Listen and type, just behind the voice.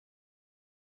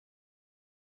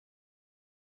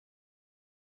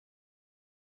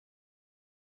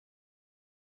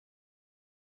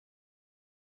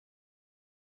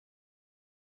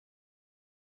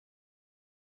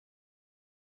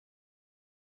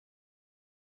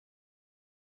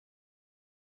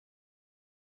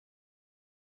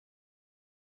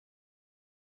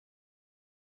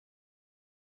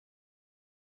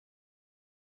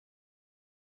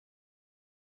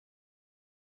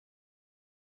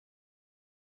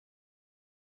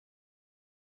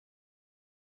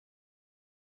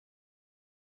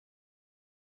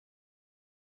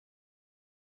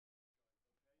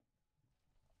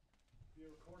you're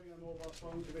recording on mobile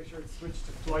phone, to make sure it's switched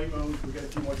to flight mode, we'll get a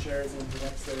few more chairs in the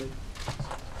next day.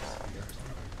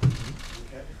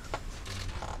 Okay.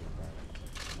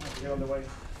 Get on the way.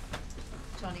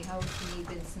 Johnny, how have you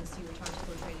been since you returned to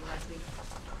full training last week?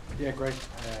 Yeah, great.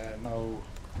 No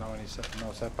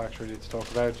setbacks really to talk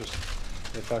about. Just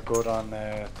it felt good on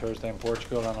Thursday in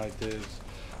Portugal, and I've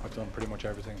done pretty much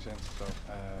everything since. So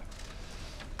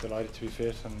delighted to be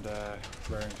fit and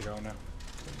raring to go now.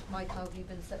 Mike, how have you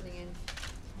been settling in?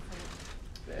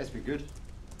 Yeah, it's been good.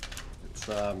 It's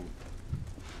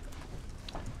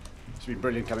been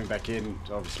brilliant coming back in.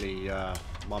 Obviously,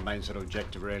 my main sort of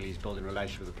objective really is building a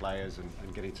relationship with the players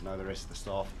and getting to know the rest of the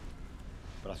staff.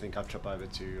 But I think our trip over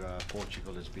to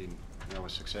Portugal has been,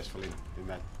 was successful in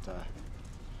that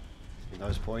in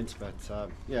those points. But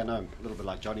yeah, no, a little bit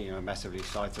like Johnny, massively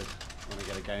excited. Want to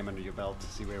get a game under your belt to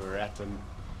see where we're at and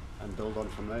build on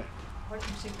from there. What in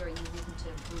particular are you looking to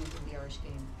improve in the Irish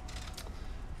game?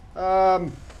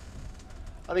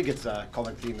 I think it's a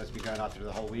common theme that's been going out through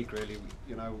the whole week, really.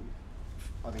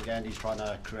 I think Andy's trying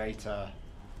to create an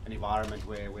environment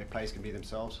where players can be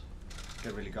themselves,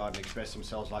 can really go out and express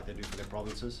themselves like they do for their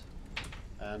provinces.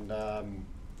 And I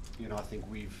think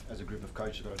we've, as a group of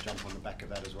coaches, got to jump on the back of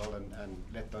that as well and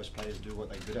let those players do what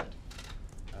they're good at.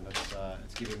 And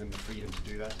it's giving them the freedom to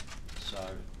do that.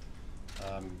 So,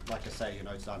 like I say,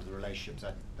 it's down to the relationships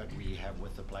that we have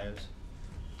with the players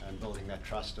and building that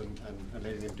trust and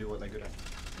letting them do what they're good at.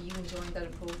 Are you enjoying that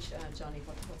approach, Johnny?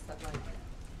 What's that like?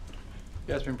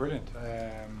 Yeah, it's been brilliant.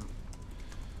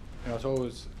 It's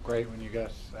always great when you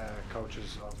get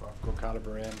coaches of good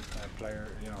calibre in, a player,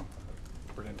 a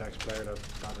brilliant ex-player that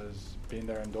has been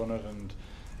there and done it, and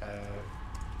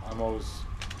I'm always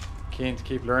keen to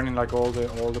keep learning like all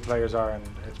the players are, and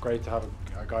it's great to have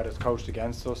a guy that's coached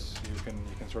against us. You can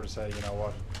sort of say,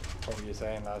 what were you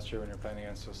saying last year when you're playing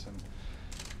against us in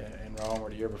Rome or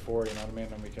the year before, you know what I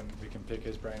mean? And we can pick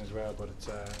his brain as well. But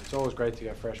it's always great to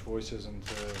get fresh voices and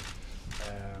to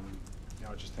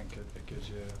I just think it gives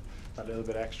you a little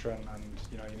bit extra, and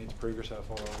you need to prove yourself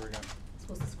all over again. I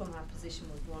suppose the scrum half position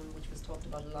was one which was talked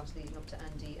about a lot leading up to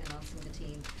Andy announcing the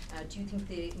team. Do you think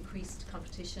the increased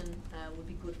competition would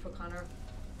be good for Conor?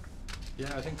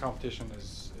 Yeah, I think competition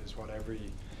is what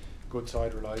every good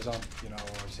side relies on.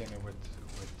 I've seen it with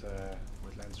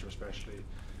Leinster especially.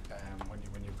 When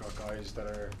you've got guys that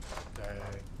are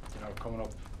coming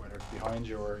up, whether it's behind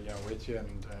you or with you,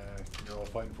 and you're all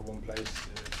fighting for one place,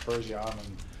 it spurs you on.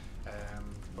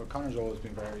 But Conor's always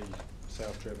been very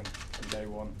self-driven from day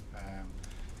one.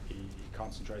 He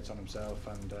concentrates on himself,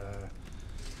 and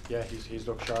he's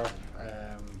looked sharp.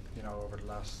 Over the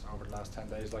last 10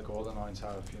 days, like all the nines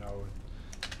have.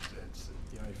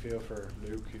 You feel for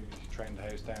Luke, who trained the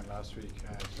house down last week,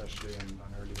 especially and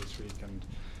early this week, and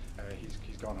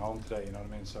he's gone home today. You know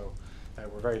what I mean? So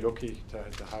we're very lucky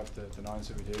to have the nines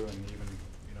that we do, and even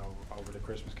over the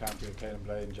Christmas camp we had Caden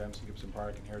Blade and Jameson Gibson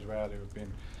Park in here as well, who have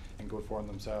been in good form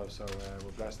themselves. So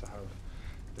we're blessed to have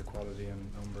the quality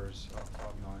and numbers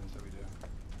of nines that we do.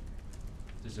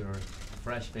 Is there a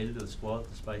fresh feel to the squad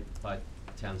despite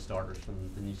 10 starters from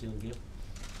the New Zealand game?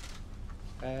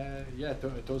 Yeah,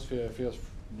 it does feels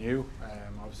new.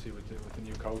 Obviously with the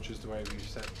new coaches, the way we've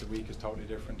set the week is totally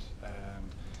different.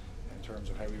 In terms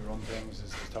of how we run things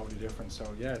is totally different.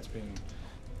 So yeah, it's been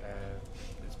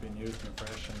new, it's been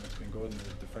fresh, and it's been good. And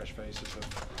the fresh faces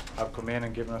have come in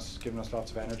and given us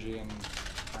lots of energy and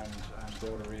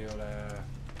brought a real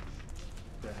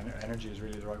energy is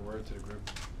really the right word to the group.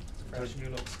 Fresh new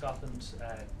look Scotland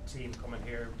team coming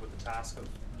here with the task of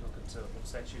looking to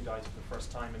upset you guys for the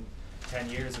first time in 10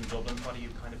 years in Dublin. What are you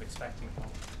kind of expecting from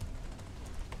them?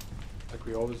 Like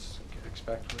we always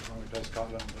expect when we play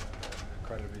Scotland,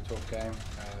 incredibly tough game,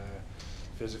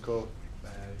 physical.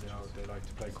 They like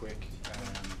to play quick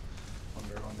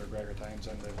under Gregor times,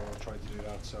 and they've all tried to do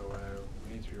that. So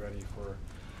we need to be ready for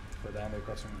them. They've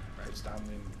got some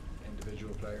outstanding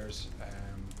individual players,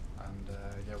 and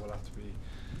we'll have to be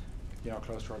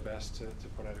close to our best to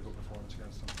put out a good performance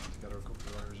against them and to get a good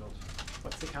right result.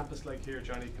 What's the campus like here,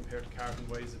 Johnny, compared to Carton?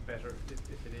 Why is it better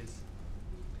if it is?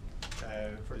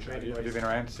 For training have you been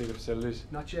around to see the facilities?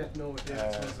 Not yet, no.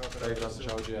 Dave hasn't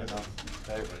showed you yet, no.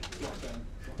 Dave.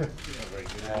 If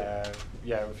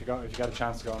you got a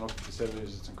chance to go and look at the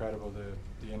facilities, it's incredible.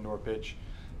 The indoor pitch,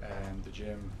 the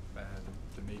gym,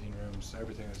 the meeting rooms,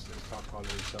 everything is top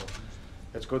quality. So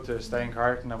it's good to stay in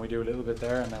Carton, and we do a little bit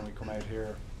there, and then we come out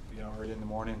here, early in the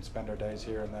morning, spend our days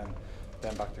here, and then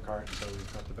back to Carton. So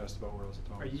we've got the best of both worlds at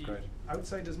the moment. It's great.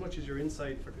 Outside as much as you're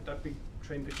inside for that big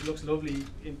training pitch? It looks lovely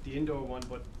in the indoor one,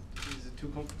 but is it too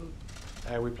comfortable?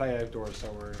 We play outdoors,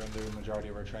 so we're going to do the majority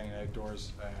of our training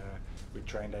outdoors. we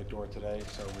trained outdoor today,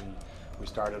 so we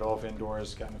started off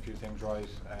indoors, getting a few things right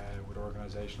with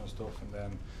organisational stuff, and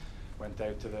then went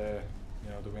out to the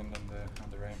wind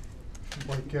and the rain.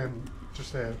 Mike,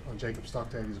 just on Jacob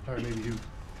Stockdale, he's a player maybe who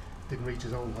didn't reach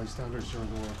his own high standards during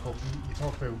the World Cup. You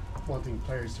talk about wanting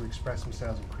players to express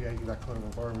themselves and creating that kind of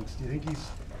environment. Do you think he's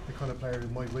the kind of player who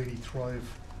might really thrive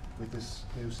with this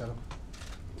new setup?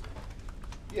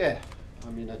 Yeah, I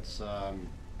mean it's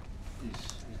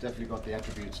he's definitely got the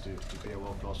attributes to be a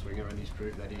world-class winger, and he's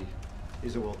proved that he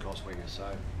is a world-class winger.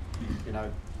 So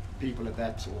people at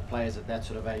that, or players at that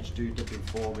sort of age, do dip in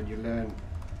form, and you learn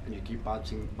and you keep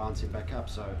bouncing back up.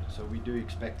 So we do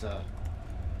expect a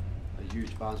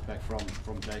huge bounce back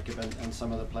from Jacob and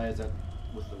some of the players that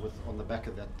with on the back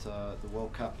of that the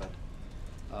World Cup.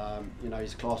 But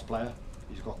he's a class player.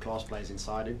 He's got class players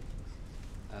inside him,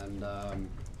 and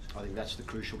I think that's the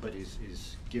crucial bit,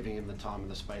 is giving him the time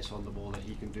and the space on the ball that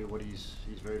he can do what he's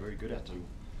very, very good at, and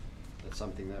that's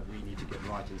something that we need to get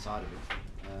right inside of him,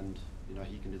 and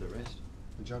he can do the rest.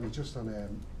 And Johnny, just on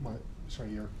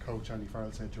your coach Andy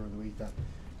Farrell said during the week that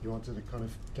you wanted to kind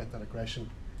of get that aggression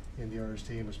in the Irish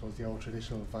team, I suppose the old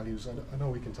traditional values. I know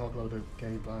we can talk a lot about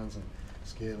game plans and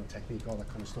skill and technique, all that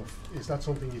kind of stuff. Is that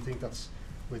something you think that's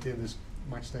within this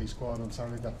matchday squad on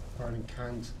Saturday that Ireland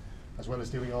can't, as well as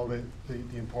doing all the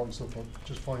important stuff, but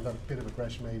just find that bit of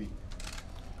aggression maybe?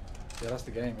 Yeah, that's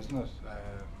the game, isn't it?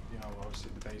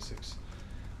 Obviously the basics,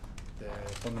 the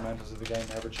fundamentals of the game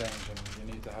never change, and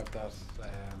you need to have that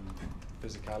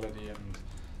physicality and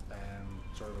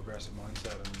sort of aggressive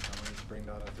mindset, and we need to bring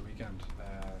that at the weekend.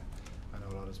 I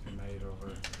know a lot has been made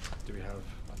over, do we have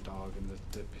a dog in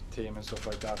the team and stuff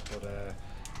like that, but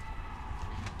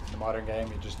in the modern game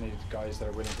you just need guys that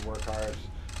are willing to work hard,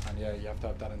 and yeah, you have to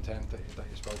have that intent that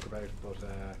you spoke about, but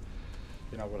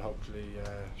we'll hopefully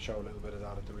show a little bit of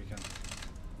that at the weekend.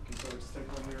 Okay, so let's take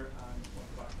one here and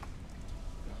one back.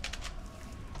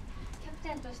 キャプ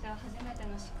テンとしては初めて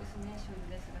のシックスネーション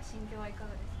ズですが、心境はいかが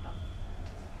ですか?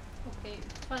 Okay,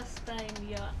 first time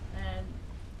you're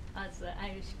as an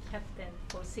Irish captain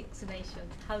for Six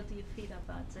Nations. How do you feel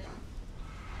about it?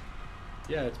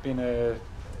 Yeah, it's been a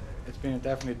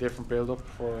definitely different build-up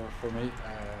for me.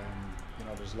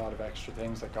 There's a lot of extra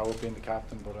things that go with being the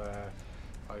captain, but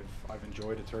I've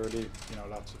enjoyed it thoroughly.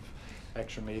 Lots of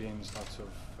extra meetings, lots of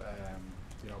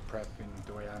prepping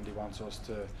the way Andy wants us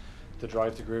to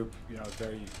drive the group. It's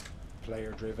very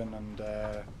player-driven, and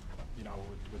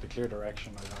with a clear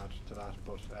direction I've had to that.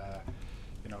 But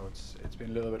it's been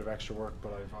a little bit of extra work,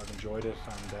 but I've enjoyed it,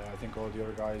 and I think all the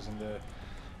other guys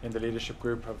in the leadership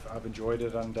group have enjoyed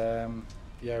it, and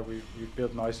we've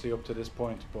built nicely up to this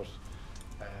point. But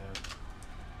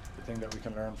the thing that we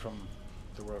can learn from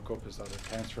the World Cup is that it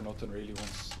counts for nothing really.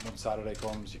 Once Saturday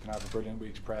comes, you can have a brilliant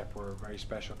week's prep or a very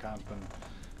special camp, and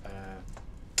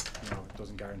it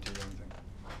doesn't guarantee you anything.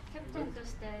 キャプテンと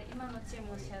して今のチー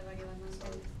ムの仕上がりは何点ですか?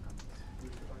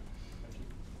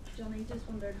 Johnny, just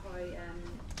wondered how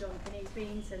John Kinney's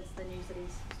been since the news that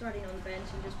he's starting on the bench,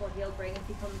 and just what he'll bring if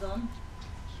he comes on.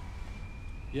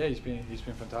 Yeah, he's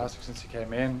been fantastic since he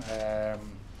came in.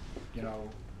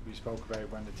 We spoke about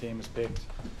when the team is picked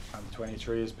and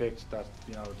 23 is picked, that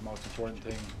the most important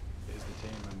thing is the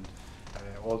team, and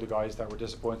all the guys that were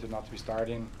disappointed not to be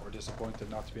starting or disappointed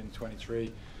not to be in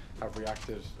 23 have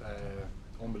reacted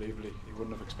unbelievably. You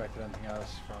wouldn't have expected anything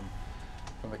else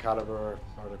from the calibre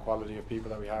or the quality of people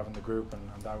that we have in the group,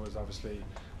 and that was obviously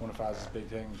one of Faz's big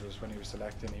things. Was when he was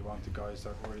selecting, he wanted guys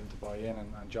that were willing to buy in,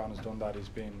 and John has done that. He's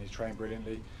trained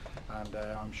brilliantly, and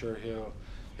I'm sure he'll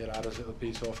add his little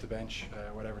piece off the bench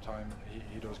whatever time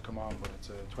he does come on. But it's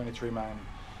a 23-man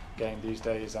game these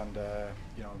days, and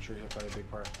I'm sure he'll play a big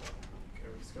part. Okay,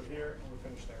 we'll just go here and we'll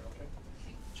finish there. Okay.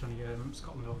 Johnny,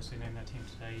 Scotland obviously named their team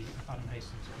today. Adam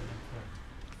Hastings put in for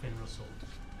Finn Russell.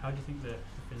 How do you think the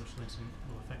Finnish incident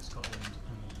will affect Scotland,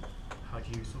 and how do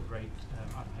you sort of rate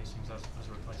Adam Hastings as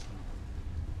a replacement?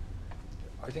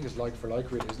 I think it's like for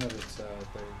like, really, isn't it? It's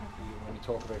when you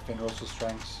talk about Finn Russell's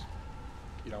strengths,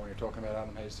 when you're talking about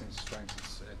Adam Hastings'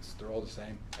 strengths, they're all the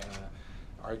same.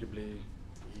 Arguably,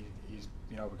 he's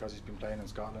because he's been playing in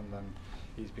Scotland and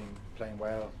he's been playing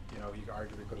well. He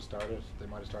arguably could have started. They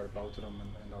might have started both of them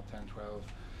in that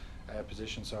 10-12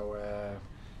 position. So.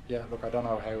 Yeah, look, I don't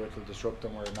know how it will disrupt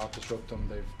them or not disrupt them.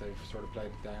 They've sort of played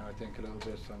it down, I think, a little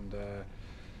bit, and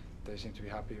they seem to be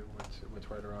happy with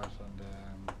where they're at. And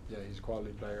yeah, he's a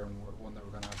quality player and one that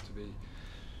we're going to have to be,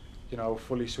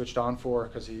 fully switched on for,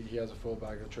 because he has a full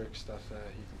bag of tricks that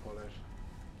he can pull out.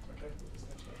 Okay.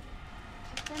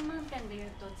 100点満点でい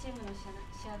うとチームの仕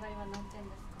上がりは何点で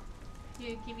すか?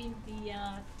 You're giving the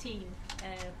team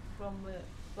from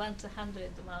 1 to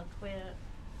 100 mark, where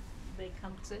they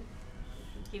come to?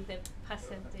 Give them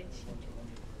percentage.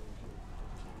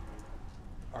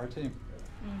 Our team.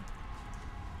 Mm.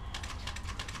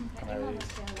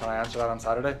 Can I answer that on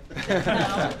Saturday?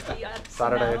 Now,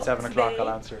 Saturday at 7 o'clock I'll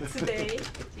answer. Today.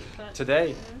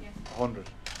 Today? Yeah. 100.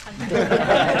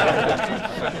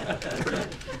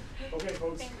 Okay,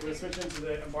 folks, we'll switch into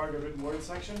the embargo written word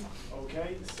section.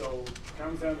 Okay, so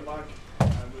cameras down the back,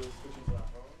 and we'll switch into